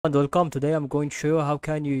And welcome. Today I'm going to show you how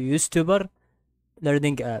can you use Toppr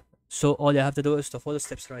learning app. So all you have to do is to follow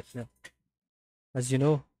steps right now. As you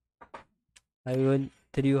know, I will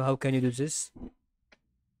tell you how can you do this.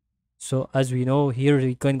 So as we know here,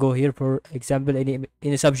 we can go here for example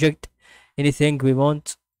any subject, anything we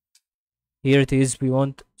want. Here it is we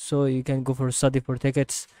want. So you can go for study for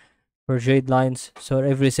tickets, for jade lines. So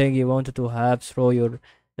everything you wanted to have through your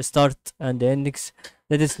start and endings.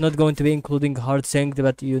 That is not going to be including hard thing,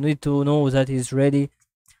 but you need to know that is ready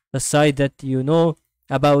the site that you know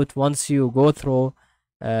about once you go through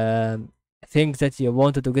um, things that you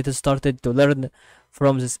wanted to get started to learn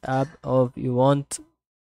from this app of you want.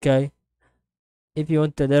 Okay, if you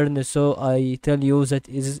want to learn, so I tell you that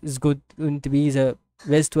is good going to be the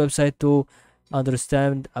best website to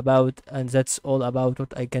understand about, and that's all about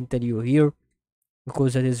what I can tell you here,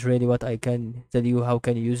 because that is really what I can tell you. How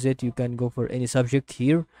can you use it? You can go for any subject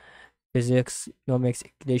here: physics, economics,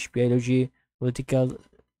 English, biology, political,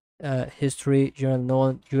 history, general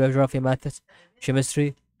knowledge, geography, maths,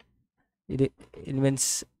 chemistry,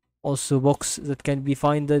 elements, also books that can be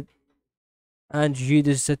founded, and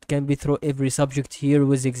GDs that can be through every subject here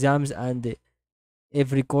with exams and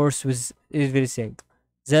every course with everything.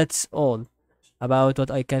 That's all about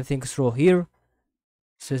what I can think through here.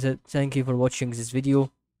 So that, thank you for watching this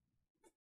video.